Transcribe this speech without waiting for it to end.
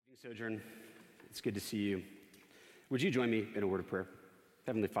Sojourn, it's good to see you. Would you join me in a word of prayer?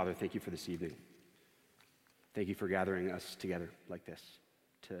 Heavenly Father, thank you for this evening. Thank you for gathering us together like this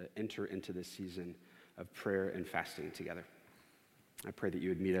to enter into this season of prayer and fasting together. I pray that you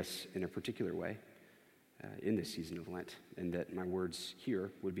would meet us in a particular way in this season of Lent, and that my words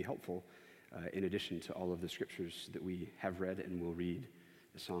here would be helpful in addition to all of the scriptures that we have read and will read,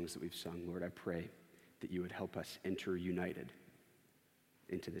 the songs that we've sung. Lord, I pray that you would help us enter united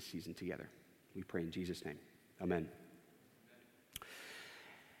into this season together. We pray in Jesus' name. Amen.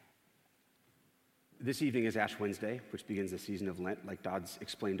 This evening is Ash Wednesday, which begins the season of Lent, like Dodds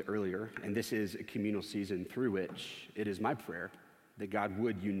explained earlier, and this is a communal season through which it is my prayer that God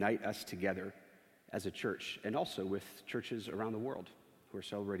would unite us together as a church, and also with churches around the world who are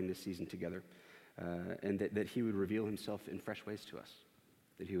celebrating this season together, and that he would reveal himself in fresh ways to us,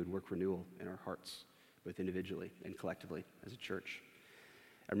 that he would work renewal in our hearts, both individually and collectively as a church.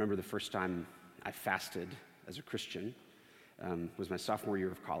 I remember the first time I fasted as a Christian was my sophomore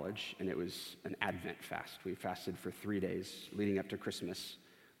year of college, and it was an Advent fast. We fasted for 3 days leading up to Christmas.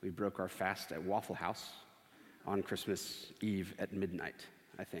 We broke our fast at Waffle House on Christmas Eve at midnight,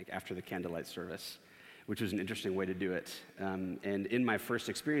 I think, after the candlelight service, which was an interesting way to do it. And in my first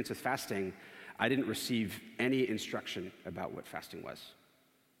experience with fasting, I didn't receive any instruction about what fasting was,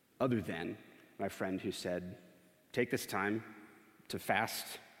 other than my friend who said, take this time to fast,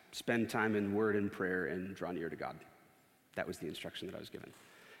 spend time in word and prayer, and draw near to God. That was the instruction that I was given.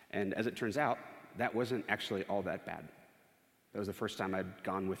 And as it turns out, that wasn't actually all that bad. That was the first time I'd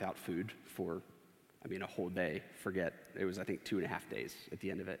gone without food for, a whole day. Forget, it was, 2.5 days at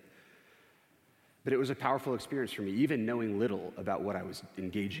the end of it. But it was a powerful experience for me, even knowing little about what I was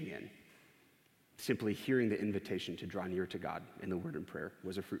engaging in. Simply hearing the invitation to draw near to God in the word and prayer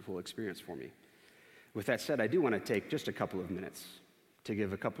was a fruitful experience for me. With that said, I do want to take just a couple of minutes to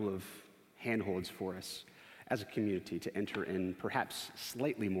give a couple of handholds for us as a community to enter in perhaps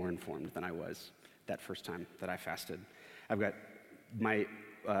slightly more informed than I was that first time that I fasted. I've got my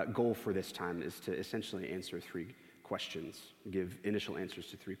goal for this time is to essentially answer 3 questions, give initial answers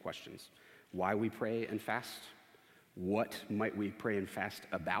to 3 questions. Why we pray and fast, what might we pray and fast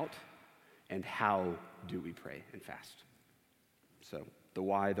about, and how do we pray and fast? So the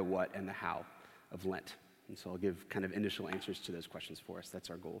why, the what, and the how of Lent. And so I'll give kind of initial answers to those questions for us. That's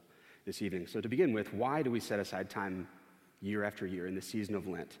our goal this evening. So to begin with, why do we set aside time year after year in the season of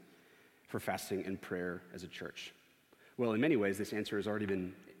Lent for fasting and prayer as a church? Well, in many ways, this question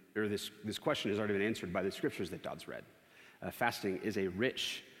has already been answered by the scriptures that Dodds read. Fasting is a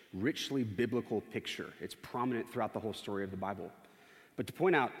richly biblical picture. It's prominent throughout the whole story of the Bible. But to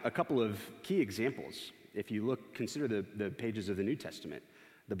point out a couple of key examples, if you consider the pages of the New Testament,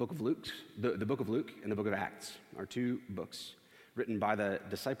 the book of Luke and the book of Acts are 2 books written by the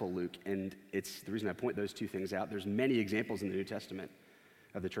disciple Luke, and it's the reason I point those 2 things out. There's many examples in the New Testament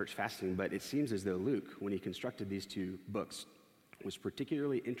of the church fasting, but it seems as though Luke, when he constructed these 2 books, was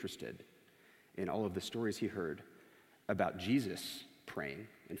particularly interested in all of the stories he heard about Jesus praying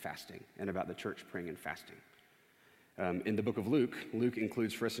and fasting, and about the church praying and fasting. In the book of Luke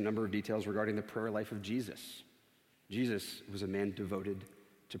includes for us a number of details regarding the prayer life of Jesus. Jesus was a man devoted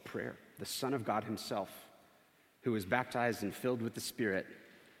to prayer. The Son of God himself, who was baptized and filled with the Spirit,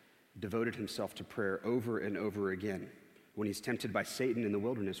 devoted himself to prayer over and over again. When he's tempted by Satan in the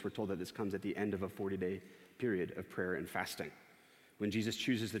wilderness, we're told that this comes at the end of a 40-day period of prayer and fasting. When Jesus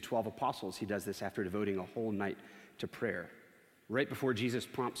chooses the 12 apostles, he does this after devoting a whole night to prayer. Right before Jesus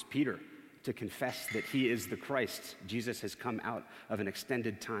prompts Peter to confess that he is the Christ, Jesus has come out of an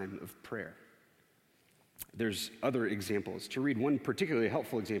extended time of prayer. There's other examples. To read one particularly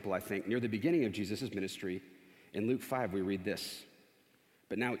helpful example, I think, near the beginning of Jesus' ministry, in Luke 5, we read this.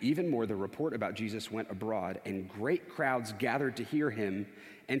 But now even more, the report about Jesus went abroad, and great crowds gathered to hear him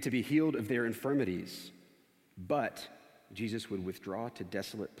and to be healed of their infirmities. But Jesus would withdraw to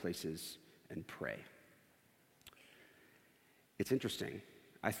desolate places and pray. It's interesting,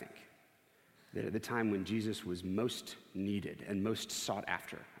 I think, that at the time when Jesus was most needed and most sought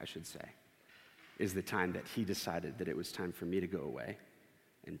after, I should say, is the time that he decided that it was time for me to go away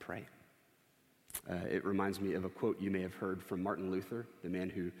and pray. It reminds me of a quote you may have heard from Martin Luther, the man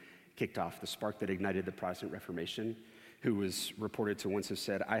who kicked off the spark that ignited the Protestant Reformation, who was reported to once have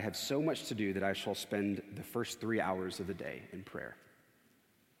said, "I have so much to do that I shall spend the first 3 hours of the day in prayer."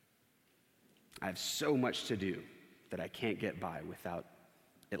 I have so much to do that I can't get by without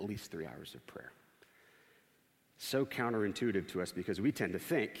at least 3 hours of prayer. So counterintuitive to us because we tend to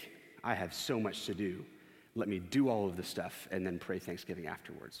think, I have so much to do, let me do all of the stuff and then pray Thanksgiving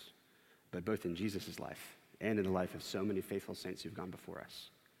afterwards. But both in Jesus' life and in the life of so many faithful saints who've gone before us,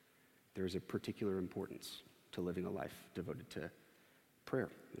 there is a particular importance to living a life devoted to prayer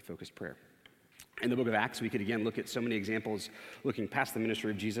and focused prayer. In the book of Acts, we could again look at so many examples looking past the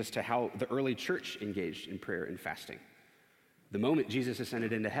ministry of Jesus to how the early church engaged in prayer and fasting. The moment Jesus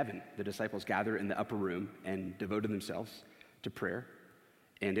ascended into heaven, the disciples gathered in the upper room and devoted themselves to prayer,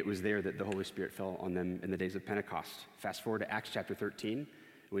 and it was there that the Holy Spirit fell on them in the days of Pentecost. Fast forward to Acts chapter 13,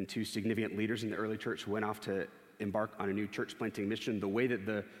 when two significant leaders in the early church went off to embark on a new church planting mission, the way that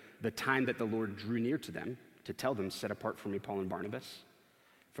the time that the Lord drew near to them to tell them, set apart for me Paul and Barnabas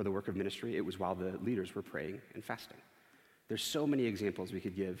for the work of ministry, it was while the leaders were praying and fasting. There's so many examples we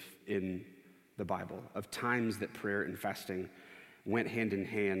could give in the Bible of times that prayer and fasting went hand in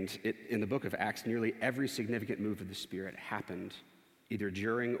hand. In the book of Acts, nearly every significant move of the Spirit happened either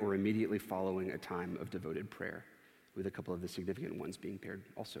during or immediately following a time of devoted prayer, with a couple of the significant ones being paired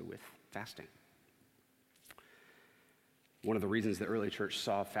also with fasting. One of the reasons the early church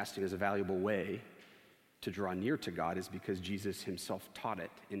saw fasting as a valuable way to draw near to God is because Jesus himself taught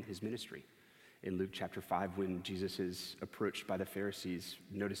it in his ministry. In Luke chapter 5, when Jesus is approached by the Pharisees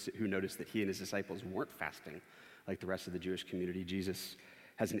who noticed that he and his disciples weren't fasting like the rest of the Jewish community, Jesus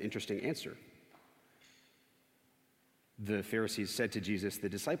has an interesting answer. The Pharisees said to Jesus, "The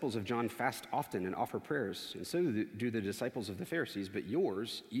disciples of John fast often and offer prayers, and so do the disciples of the Pharisees, but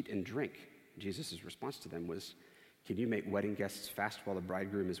yours eat and drink." Jesus' response to them was, "Can you make wedding guests fast while the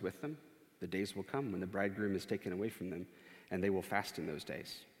bridegroom is with them? The days will come when the bridegroom is taken away from them, and they will fast in those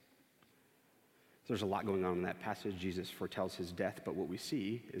days." So there's a lot going on in that passage. Jesus foretells his death, but what we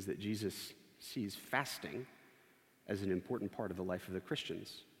see is that Jesus sees fasting as an important part of the life of the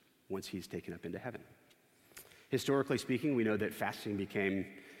Christians once he's taken up into heaven. Historically speaking, we know that fasting became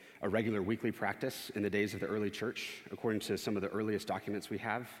a regular weekly practice in the days of the early church. According to some of the earliest documents we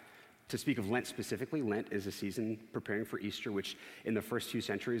have, to speak of Lent specifically, Lent is a season preparing for Easter, which in the first few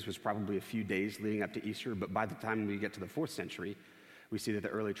centuries was probably a few days leading up to Easter, but by the time we get to the 4th century, we see that the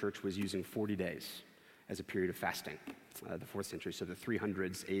early church was using 40 days as a period of fasting. The 4th century, so the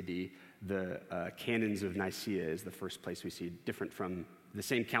 300s AD, the Canons of Nicaea is the first place we see, different from the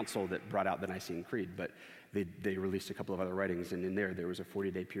same council that brought out the Nicene Creed, but they released a couple of other writings, and in there was a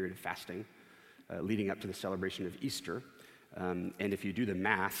 40-day period of fasting leading up to the celebration of Easter. And if you do the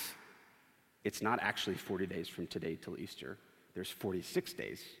math, it's not actually 40 days from today till Easter. There's 46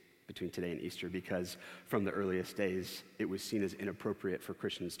 days between today and Easter, because from the earliest days, it was seen as inappropriate for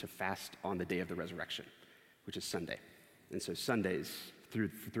Christians to fast on the day of the resurrection, which is Sunday. And so Sundays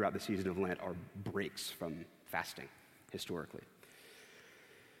throughout the season of Lent are breaks from fasting, historically.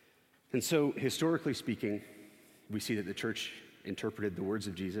 And so, historically speaking, we see that the church interpreted the words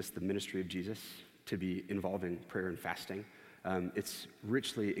of Jesus, the ministry of Jesus, to be involving prayer and fasting. It's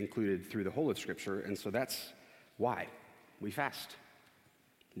richly included through the whole of Scripture, and so that's why we fast.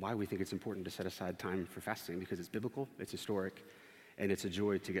 Why we think it's important to set aside time for fasting, because it's biblical, it's historic, and it's a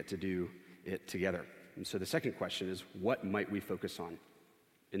joy to get to do it together. And so the second question is, what might we focus on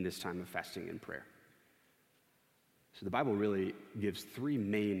in this time of fasting and prayer? So the Bible really gives three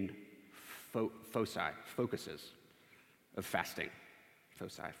main focuses of fasting.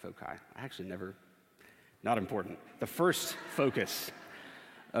 Foci. I actually not important. The first focus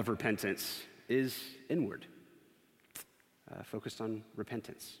of repentance is inward, focused on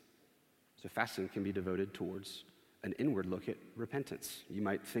repentance. So fasting can be devoted towards an inward look at repentance. You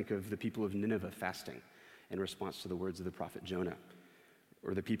might think of the people of Nineveh fasting in response to the words of the prophet Jonah,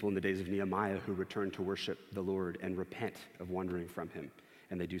 or the people in the days of Nehemiah who returned to worship the Lord and repent of wandering from him,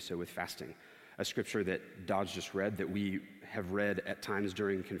 and they do so with fasting. A scripture that Dodge just read, that we have read at times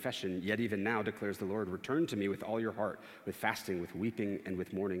during confession, "Yet even now, declares the Lord, return to me with all your heart, with fasting, with weeping, and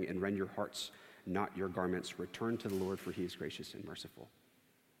with mourning, and rend your hearts, not your garments. Return to the Lord, for he is gracious and merciful."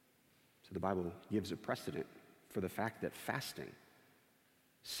 So the Bible gives a precedent for the fact that fasting,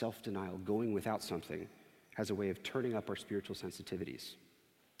 self-denial, going without something, has a way of turning up our spiritual sensitivities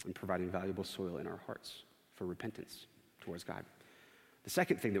and providing valuable soil in our hearts for repentance towards God. The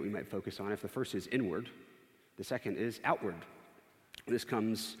second thing that we might focus on, if the first is inward, the second is outward. This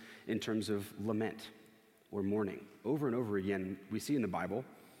comes in terms of lament or mourning. Over and over again, we see in the Bible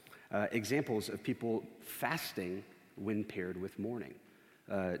examples of people fasting when paired with mourning.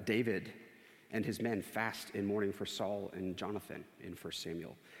 David and his men fast in mourning for Saul and Jonathan in 1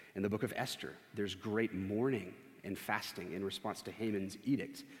 Samuel. In the book of Esther, there's great mourning and fasting in response to Haman's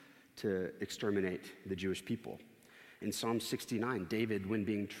edict to exterminate the Jewish people. In Psalm 69, David, when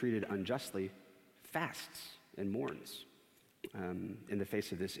being treated unjustly, fasts and mourns in the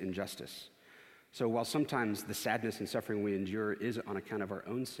face of this injustice. So while sometimes the sadness and suffering we endure is on account of our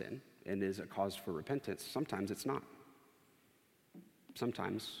own sin and is a cause for repentance, sometimes it's not.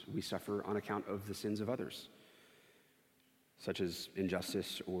 Sometimes we suffer on account of the sins of others, such as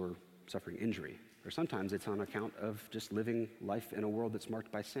injustice or suffering injury. Or sometimes it's on account of just living life in a world that's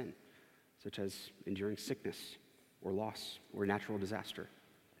marked by sin, such as enduring sickness or loss or natural disaster.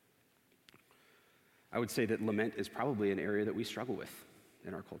 I would say that lament is probably an area that we struggle with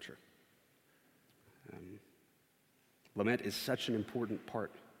in our culture. Lament is such an important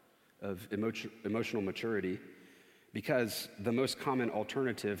part of emotional maturity because the most common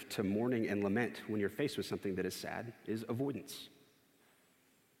alternative to mourning and lament when you're faced with something that is sad is avoidance.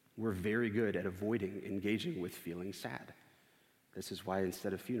 We're very good at avoiding engaging with feeling sad. This is why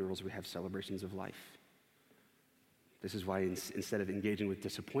instead of funerals, we have celebrations of life. This is why instead of engaging with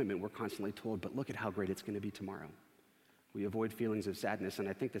disappointment, we're constantly told, but look at how great it's going to be tomorrow. We avoid feelings of sadness, and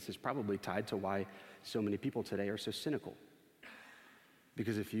I think this is probably tied to why so many people today are so cynical.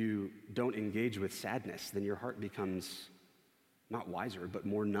 Because if you don't engage with sadness, then your heart becomes not wiser, but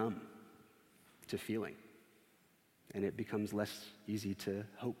more numb to feeling. And it becomes less easy to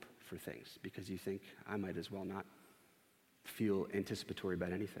hope for things because you think, I might as well not feel anticipatory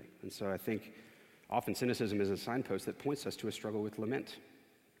about anything. And so I think often cynicism is a signpost that points us to a struggle with lament.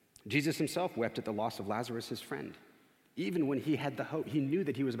 Jesus himself wept at the loss of Lazarus, his friend. Even when he had the hope, he knew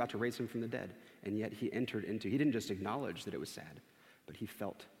that he was about to raise him from the dead, and yet he didn't just acknowledge that it was sad, but he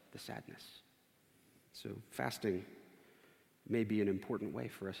felt the sadness. So fasting may be an important way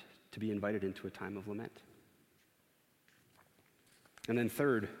for us to be invited into a time of lament. And then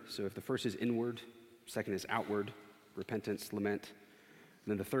third, so if the first is inward, second is outward, repentance, lament,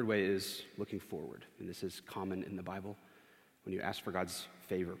 and then the third way is looking forward, and this is common in the Bible. When you ask for God's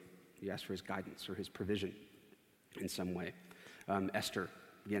favor, you ask for his guidance or his provision in some way. Esther,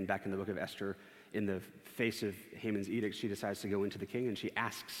 again, back in the book of Esther, in the face of Haman's edict, she decides to go into the king and she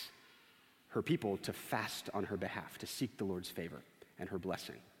asks her people to fast on her behalf, to seek the Lord's favor and her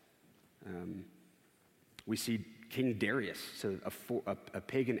blessing. We see King Darius, so a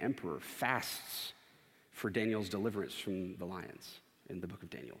pagan emperor, fasts for Daniel's deliverance from the lions in the book of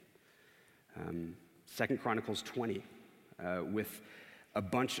Daniel. 2 Chronicles 20, with a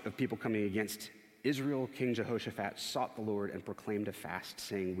bunch of people coming against Israel, King Jehoshaphat sought the Lord and proclaimed a fast,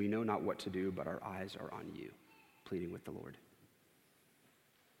 saying, "We know not what to do, but our eyes are on you," pleading with the Lord.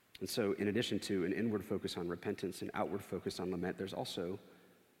 And so in addition to an inward focus on repentance and outward focus on lament, there's also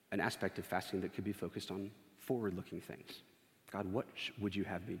an aspect of fasting that could be focused on forward-looking things. God, what would you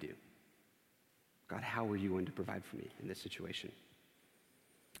have me do? God, how are you going to provide for me in this situation?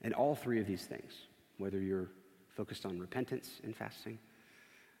 And all three of these things, whether you're focused on repentance in fasting,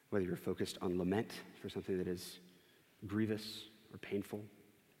 whether you're focused on lament for something that is grievous or painful,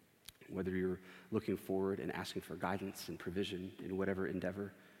 whether you're looking forward and asking for guidance and provision in whatever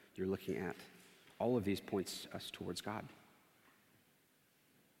endeavor you're looking at, all of these points us towards God.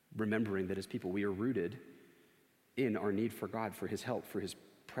 Remembering that as people, we are rooted in our need for God, for his help, for his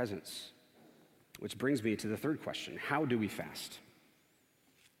presence. Which brings me to the third question: how do we fast?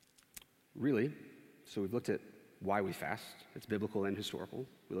 Really, so we've looked at why we fast. It's biblical and historical.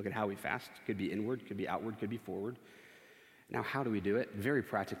 We look at how we fast. Could be inward, could be outward, could be forward. Now, how do we do it? Very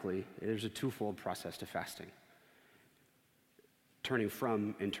practically, there's a twofold process to fasting: turning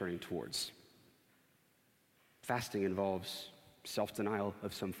from and turning towards. Fasting involves self-denial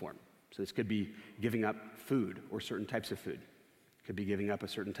of some form. So this could be giving up food or certain types of food. Could be giving up a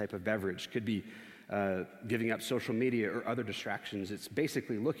certain type of beverage. Could be giving up social media or other distractions. It's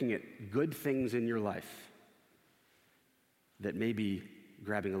basically looking at good things in your life that may be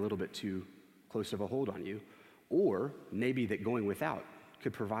grabbing a little bit too close of a hold on you, or maybe that going without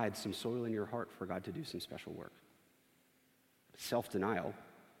could provide some soil in your heart for God to do some special work. Self-denial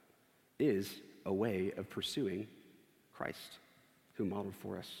is a way of pursuing Christ, who modeled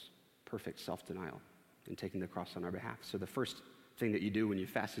for us perfect self-denial and taking the cross on our behalf. So the first thing that you do when you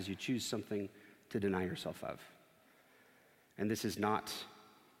fast is you choose something to deny yourself of. And this is not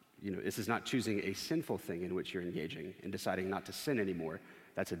choosing a sinful thing in which you're engaging and deciding not to sin anymore.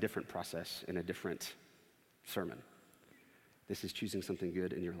 That's a different process in a different sermon. This is choosing something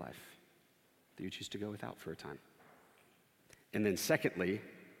good in your life that you choose to go without for a time. And then secondly,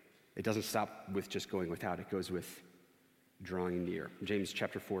 it doesn't stop with just going without. It goes with drawing near. James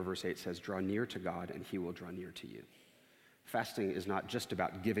chapter 4, verse 8 says, "Draw near to God, and he will draw near to you." Fasting is not just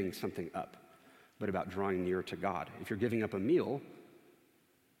about giving something up, but about drawing near to God. If you're giving up a meal,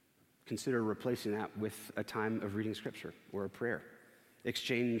 consider replacing that with a time of reading scripture or a prayer.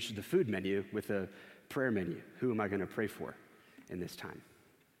 Exchange the food menu with a prayer menu. Who am I going to pray for in this time?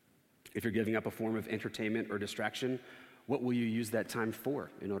 If you're giving up a form of entertainment or distraction, what will you use that time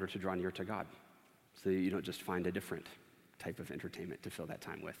for in order to draw near to God, so that you don't just find a different type of entertainment to fill that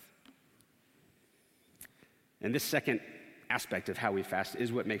time with. And this second aspect of how we fast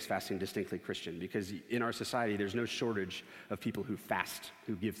is what makes fasting distinctly Christian, because in our society, there's no shortage of people who fast,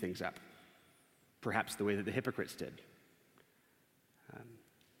 who give things up. Perhaps the way that the hypocrites did.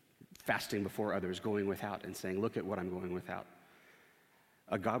 Fasting before others, going without and saying, look at what I'm going without.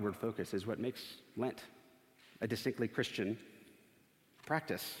 A Godward focus is what makes Lent a distinctly Christian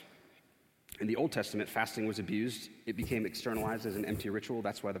practice. In the Old Testament, fasting was abused. It became externalized as an empty ritual.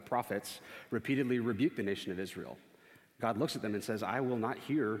 That's why the prophets repeatedly rebuked the nation of Israel. God looks at them and says, I will not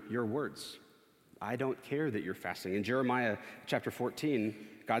hear your words. I don't care that you're fasting. In Jeremiah chapter 14,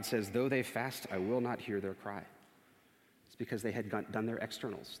 God says, though they fast, I will not hear their cry. It's because they had done their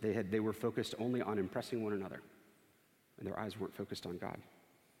externals. They were focused only on impressing one another, and their eyes weren't focused on God.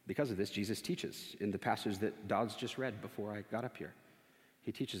 Because of this, Jesus teaches in the passage that Dodds just read before I got up here.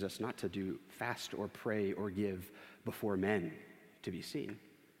 He teaches us not to do fast or pray or give before men to be seen,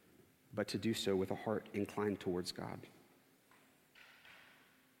 but to do so with a heart inclined towards God.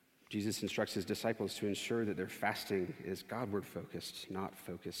 Jesus instructs his disciples to ensure that their fasting is Godward focused, not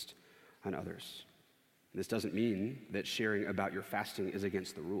focused on others. This doesn't mean that sharing about your fasting is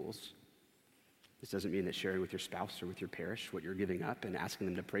against the rules. This doesn't mean that sharing with your spouse or with your parish what you're giving up and asking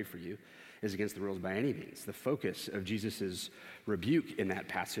them to pray for you is against the rules by any means. The focus of Jesus' rebuke in that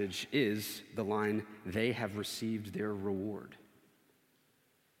passage is the line, they have received their reward.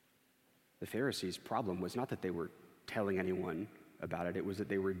 The Pharisees' problem was not that they were telling anyone about it, it was that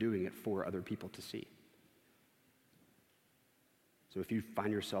they were doing it for other people to see. So if you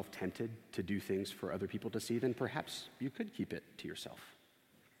find yourself tempted to do things for other people to see, then perhaps you could keep it to yourself.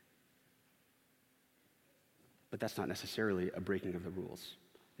 But that's not necessarily a breaking of the rules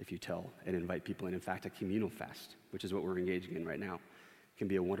if you tell and invite people in. In fact, a communal fast, which is what we're engaging in right now, can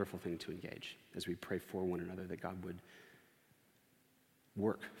be a wonderful thing to engage as we pray for one another that God would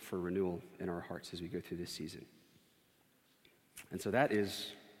work for renewal in our hearts as we go through this season. And so that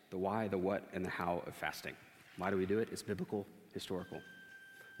is the why, the what, and the how of fasting. Why do we do it? It's biblical, historical.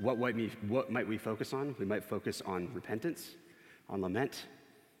 What might we focus on? We might focus on repentance, on lament,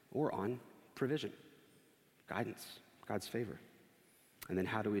 or on provision, guidance, God's favor. And then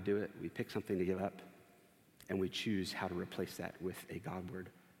how do we do it? We pick something to give up, and we choose how to replace that with a Godward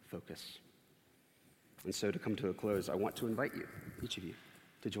focus. And so to come to a close, I want to invite you, each of you,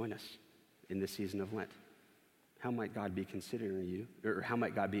 to join us in this season of Lent. How might God be considering you, or how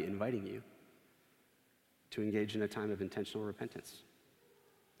might God be inviting you to engage in a time of intentional repentance?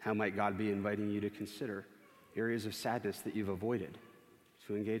 How might God be inviting you to consider areas of sadness that you've avoided,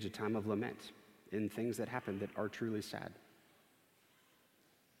 to engage a time of lament in things that happen that are truly sad?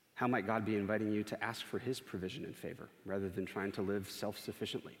 How might God be inviting you to ask for his provision and favor rather than trying to live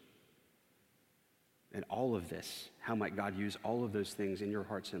self-sufficiently? And all of this, how might God use all of those things in your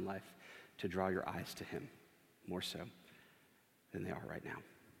hearts and life to draw your eyes to him more so than they are right now?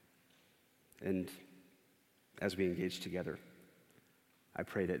 And as we engage together, I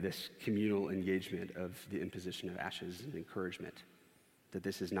pray that this communal engagement of the imposition of ashes is an encouragement, that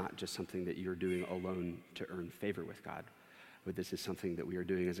this is not just something that you're doing alone to earn favor with God, but this is something that we are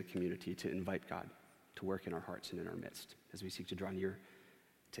doing as a community to invite God to work in our hearts and in our midst as we seek to draw near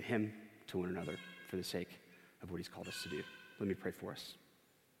to him, to one another, for the sake of what he's called us to do. Let me pray for us.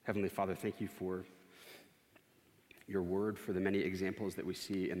 Heavenly Father, thank you for your word, for the many examples that we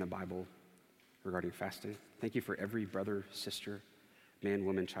see in the Bible regarding fasting. Thank you for every brother, sister, man,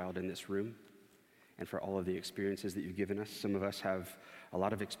 woman, child in this room, and for all of the experiences that you've given us. Some of us have a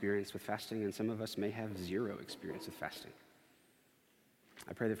lot of experience with fasting, and some of us may have zero experience with fasting.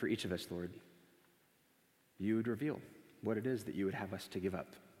 I pray that for each of us, Lord, you would reveal what it is that you would have us to give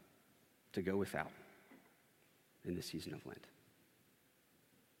up, to go without in the season of Lent.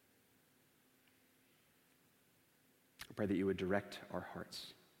 I pray that you would direct our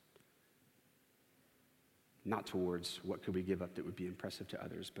hearts, not towards what could we give up that would be impressive to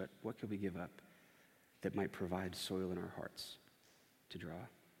others, but what could we give up that might provide soil in our hearts to draw,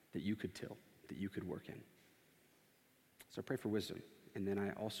 that you could till, that you could work in. So I pray for wisdom. And then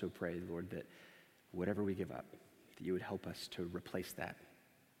I also pray, Lord, that whatever we give up, that you would help us to replace that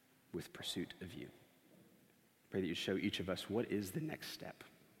with pursuit of you. Pray that you show each of us what is the next step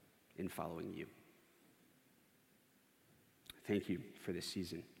in following you. Thank you for this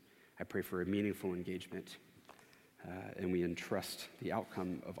season. I pray for a meaningful engagement, and we entrust the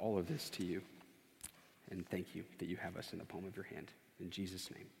outcome of all of this to you. And thank you that you have us in the palm of your hand. In Jesus'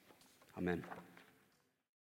 name, amen.